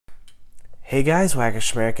Hey guys,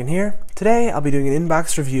 TheWaggishAmerican here. Today I'll be doing an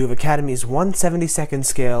in-box review of Academy's 1/72nd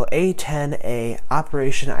scale A-10A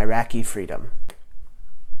Operation Iraqi Freedom.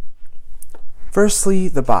 Firstly,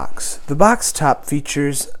 the box. The box top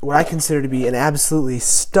features what I consider to be an absolutely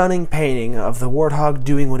stunning painting of the Warthog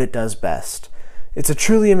doing what it does best. It's a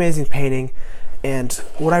truly amazing painting, and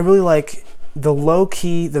what I really like, the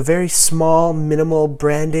low-key, the very small, minimal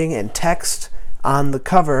branding and text on the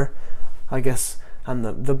cover, I guess on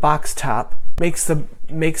the box top, makes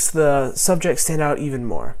the subject stand out even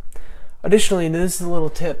more. Additionally, and this is a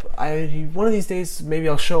little tip, one of these days maybe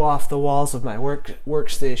I'll show off the walls of my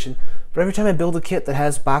workstation, but every time I build a kit that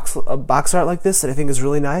has box art like this that I think is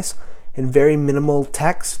really nice and very minimal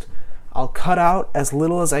text, I'll cut out as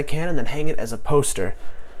little as I can and then hang it as a poster.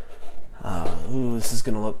 Ooh, this is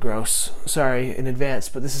gonna look gross. Sorry in advance,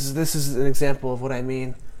 but this is an example of what I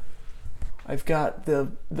mean. I've got the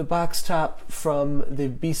box top from the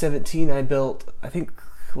B-17 I built, I think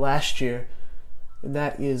last year, and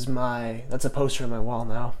that's a poster on my wall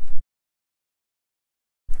now.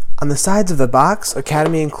 On the sides of the box,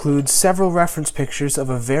 Academy includes several reference pictures of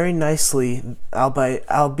a very nicely,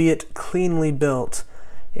 albeit cleanly built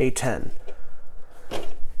A-10.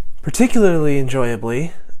 Particularly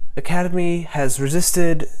enjoyably, Academy has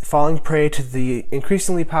resisted falling prey to the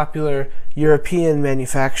increasingly popular European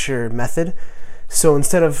manufacture method, so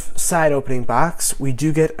instead of side opening box, we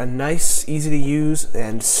do get a nice, easy to use,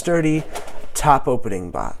 and sturdy top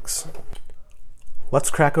opening box. Let's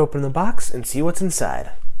crack open the box and see what's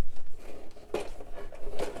inside.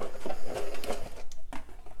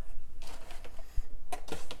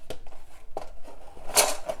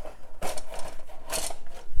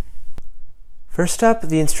 First up,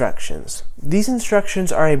 the instructions. These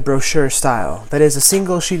instructions are a brochure style, that is, a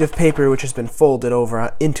single sheet of paper which has been folded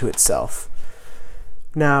over into itself.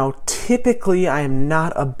 Now, typically I am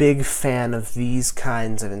not a big fan of these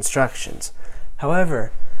kinds of instructions.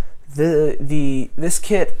 However, this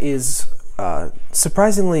kit is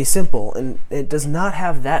surprisingly simple, and it does not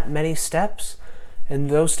have that many steps, and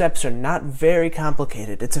those steps are not very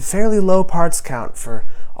complicated. It's a fairly low parts count for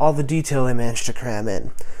all the detail they managed to cram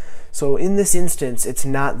in. So in this instance, it's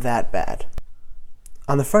not that bad.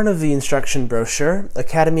 On the front of the instruction brochure,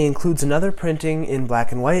 Academy includes another printing in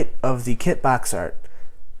black and white of the kit box art.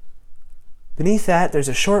 Beneath that, there's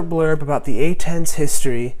a short blurb about the A-10's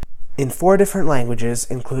history in 4 different languages,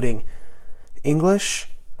 including English,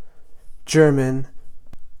 German,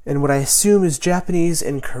 and what I assume is Japanese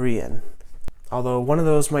and Korean. Although one of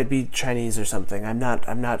those might be Chinese or something. I'm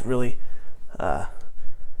not really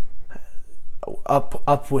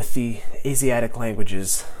up with the Asiatic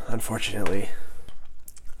languages, unfortunately.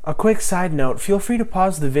 A quick side note, feel free to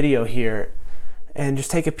pause the video here and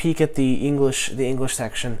just take a peek at the English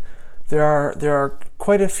section. There are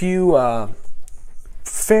quite a few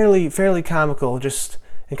fairly comical, just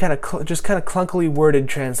kind of clunkily worded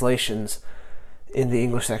translations in the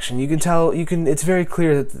English section. It's very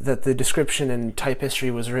clear that the description and type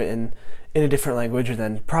history was written in a different language and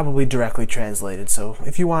then probably directly translated. So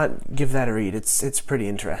if you want, give that a read. It's pretty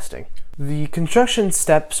interesting. The construction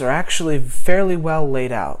steps are actually fairly well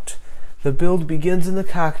laid out. The build begins in the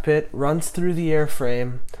cockpit, runs through the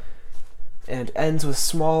airframe, and ends with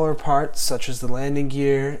smaller parts such as the landing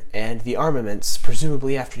gear and the armaments,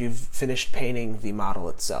 presumably after you've finished painting the model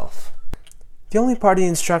itself. The only part of the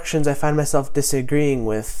instructions I find myself disagreeing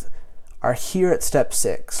with are here at step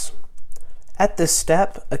 6. At this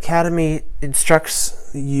step, Academy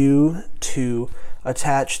instructs you to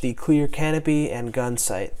attach the clear canopy and gun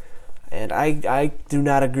sight, and I do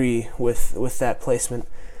not agree with that placement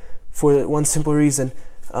for one simple reason.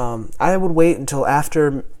 I would wait until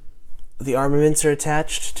after the armaments are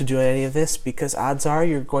attached to do any of this, because odds are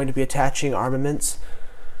you're going to be attaching armaments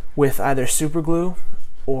with either super glue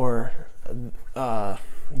or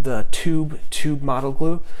the tube model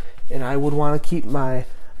glue, and I would want to keep my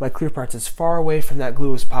clear parts as far away from that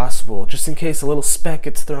glue as possible, just in case a little speck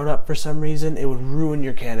gets thrown up for some reason. It would ruin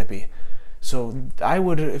your canopy. So I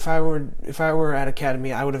would, if I were at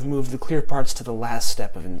Academy, I would have moved the clear parts to the last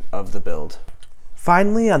step of the build.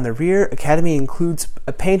 Finally, on the rear, Academy includes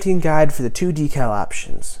a painting guide for the 2 decal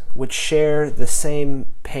options, which share the same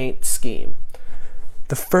paint scheme.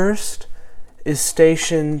 The first was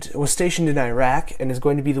stationed in Iraq and is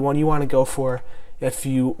going to be the one you want to go for if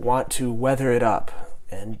you want to weather it up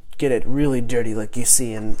and get it really dirty like you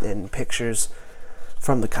see in pictures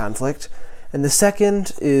from the conflict. And the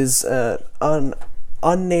second is an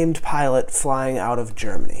unnamed pilot flying out of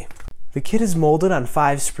Germany. The kit is molded on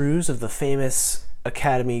 5 sprues of the famous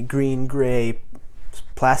Academy green-gray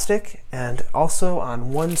plastic, and also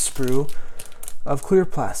on 1 sprue of clear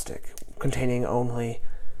plastic, containing only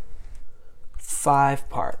 5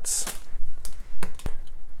 parts.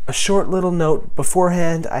 A short little note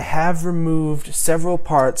beforehand, I have removed several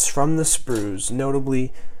parts from the sprues,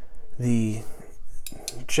 notably the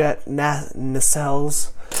jet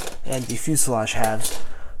nacelles and the fuselage halves,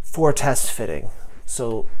 for test fitting.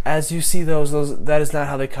 So as you see those that is not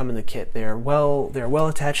how they come in the kit. They're well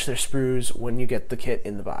attached to their sprues when you get the kit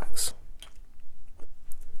in the box.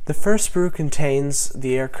 The first sprue contains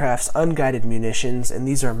the aircraft's unguided munitions, and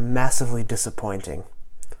these are massively disappointing.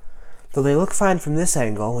 Though they look fine from this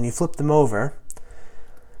angle, when you flip them over,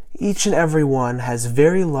 each and every one has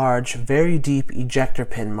very large, very deep ejector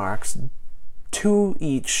pin marks, 2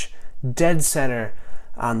 each, dead center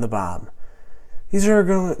on the bomb. These are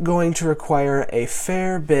going to require a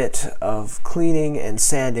fair bit of cleaning and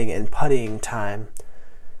sanding and puttying time.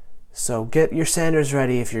 So get your sanders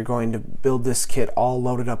ready if you're going to build this kit all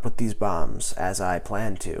loaded up with these bombs, as I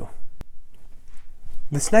plan to.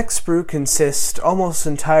 This next sprue consists almost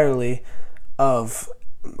entirely of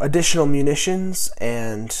additional munitions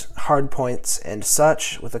and hard points and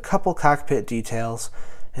such, with a couple cockpit details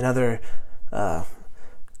and other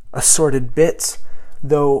assorted bits,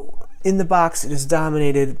 though in the box it is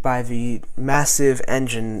dominated by the massive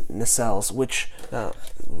engine nacelles, which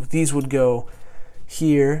these would go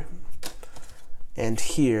here and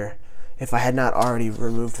here if I had not already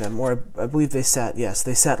removed them, or I believe they sat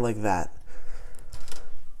like that.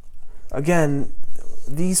 Again,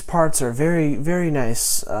 these parts are very, very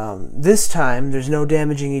nice. This time, there's no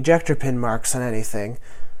damaging ejector pin marks on anything.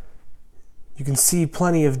 You can see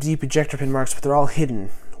plenty of deep ejector pin marks, but they're all hidden,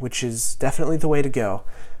 which is definitely the way to go.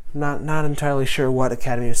 Not entirely sure what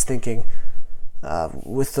Academy was thinking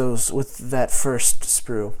with that first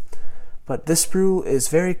sprue, but this sprue is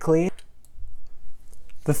very clean.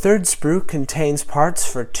 The third sprue contains parts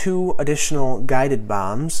for 2 additional guided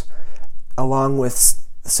bombs, along with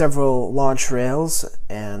several launch rails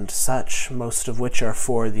and such, most of which are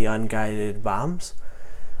for the unguided bombs.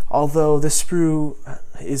 Although this sprue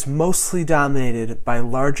is mostly dominated by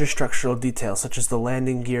larger structural details, such as the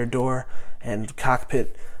landing gear door and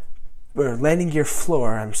landing gear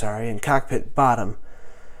floor, and cockpit bottom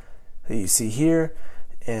that you see here,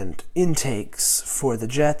 and intakes for the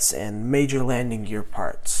jets and major landing gear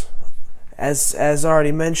parts. As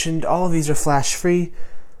already mentioned, all of these are flash free.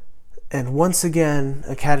 And once again,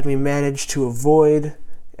 Academy managed to avoid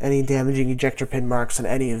any damaging ejector pin marks on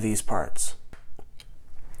any of these parts.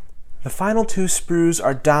 The final 2 sprues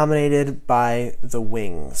are dominated by the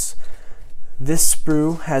wings. This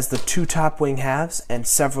sprue has the 2 top wing halves and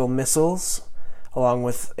several missiles, along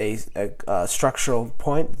with a structural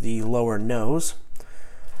point, the lower nose.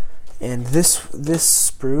 And this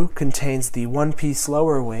sprue contains the 1-piece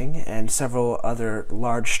lower wing and several other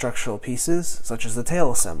large structural pieces, such as the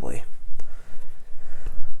tail assembly.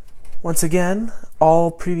 Once again, all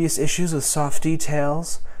previous issues with soft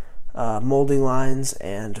details, molding lines,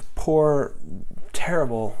 and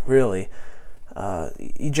terrible, really,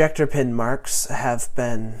 ejector pin marks have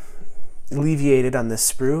been alleviated on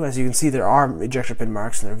this sprue. As you can see, there are ejector pin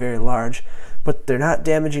marks, and they're very large, but they're not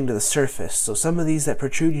damaging to the surface. So some of these that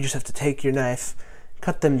protrude, you just have to take your knife,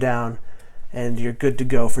 cut them down, and you're good to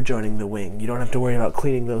go for joining the wing. You don't have to worry about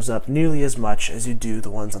cleaning those up nearly as much as you do the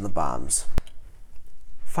ones on the bombs.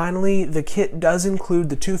 Finally, the kit does include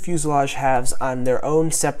the 2 fuselage halves on their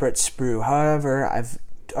own separate sprue. However, I've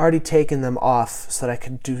already taken them off so that I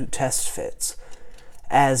could do test fits,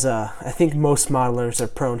 as I think most modelers are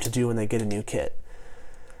prone to do when they get a new kit.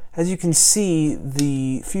 As you can see,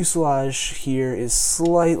 the fuselage here is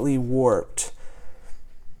slightly warped.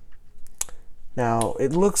 Now,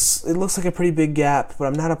 it looks like a pretty big gap, but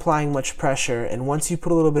I'm not applying much pressure, and once you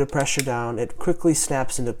put a little bit of pressure down, it quickly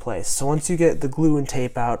snaps into place. So once you get the glue and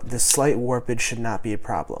tape out, this slight warpage should not be a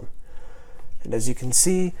problem. And as you can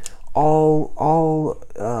see, all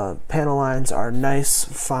panel lines are nice,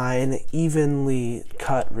 fine, evenly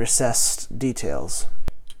cut, recessed details.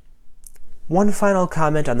 One final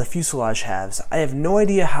comment on the fuselage halves. I have no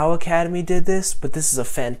idea how Academy did this, but this is a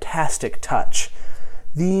fantastic touch.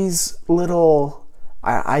 These little,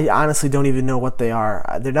 I honestly don't even know what they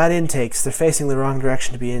are. They're not intakes, they're facing the wrong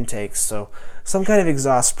direction to be intakes, so some kind of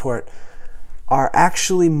exhaust port, are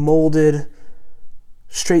actually molded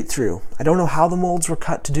straight through. I don't know how the molds were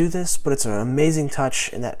cut to do this, but it's an amazing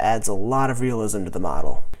touch, and that adds a lot of realism to the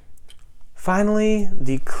model. Finally,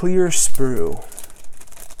 the clear sprue.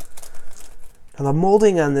 Now the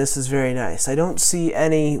molding on this is very nice. I don't see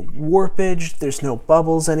any warpage, there's no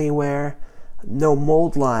bubbles anywhere, no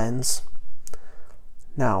mold lines.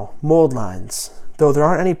 Now, mold lines. Though there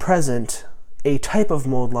aren't any present, a type of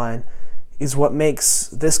mold line is what makes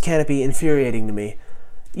this canopy infuriating to me,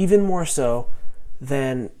 even more so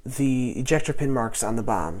than the ejector pin marks on the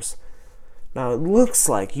bombs. Now, it looks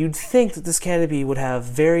like you'd think that this canopy would have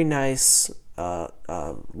very nice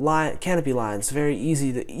canopy lines, very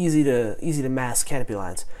easy to mask canopy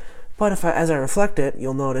lines. But as I reflect it,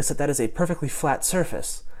 you'll notice that is a perfectly flat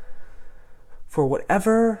surface. For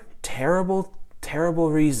whatever terrible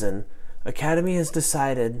reason, Academy has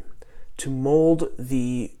decided to mold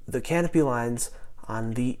the canopy lines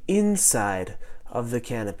on the inside of the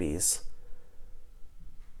canopies.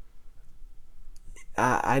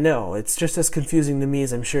 I know, it's just as confusing to me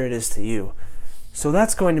as I'm sure it is to you. So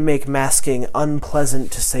that's going to make masking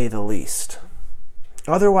unpleasant to say the least.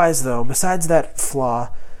 Otherwise, though, besides that flaw,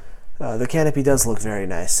 the canopy does look very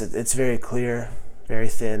nice. It's very clear, very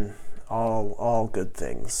thin, all good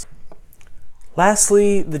things.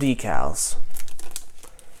 Lastly, the decals.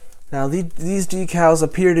 Now, these decals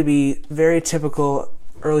appear to be very typical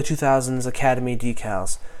early 2000s Academy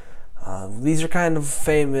decals. These are kind of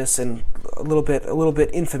famous and a little bit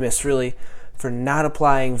infamous, really, for not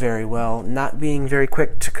applying very well, not being very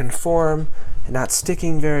quick to conform, and not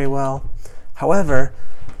sticking very well. However,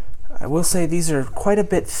 I will say these are quite a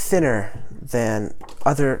bit thinner than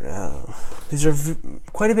other.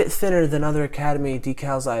 Quite a bit thinner than other Academy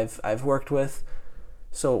decals I've worked with.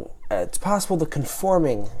 So it's possible the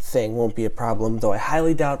conforming thing won't be a problem, though I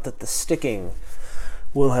highly doubt that the sticking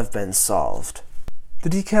will have been solved. The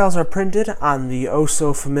decals are printed on the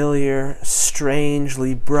oh-so-familiar,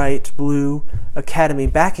 strangely bright blue Academy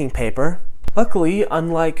backing paper. Luckily,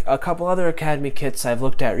 unlike a couple other Academy kits I've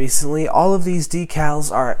looked at recently, all of these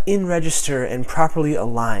decals are in register and properly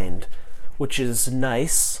aligned, which is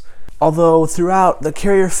nice. Although throughout, the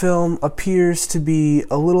carrier film appears to be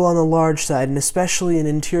a little on the large side, and especially on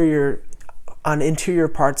interior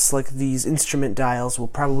parts like these instrument dials will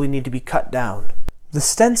probably need to be cut down. The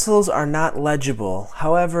stencils are not legible.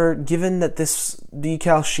 However, given that this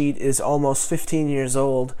decal sheet is almost 15 years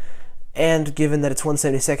old, and given that it's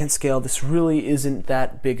 1/72nd scale, this really isn't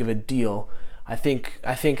that big of a deal. I think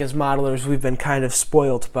as modelers we've been kind of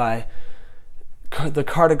spoilt by the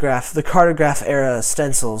cartograph era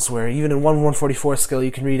stencils, where even in 1/144 scale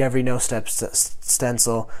you can read every no-step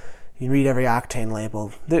stencil, you can read every octane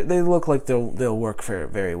label. They look like they'll work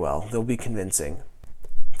very well. They'll be convincing.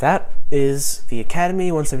 That is the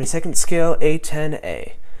Academy 1/72nd scale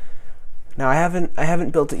A-10A. Now I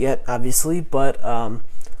haven't built it yet, obviously, but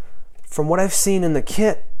from what I've seen in the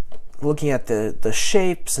kit, looking at the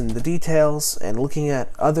shapes and the details, and looking at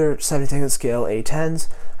other 72nd scale A10s,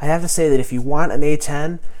 I have to say that if you want an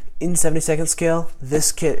A10 in 72nd scale,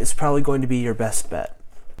 this kit is probably going to be your best bet.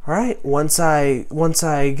 Alright, once I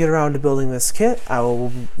get around to building this kit, I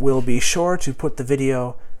will be sure to put the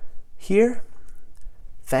video here.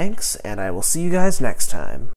 Thanks, and I will see you guys next time.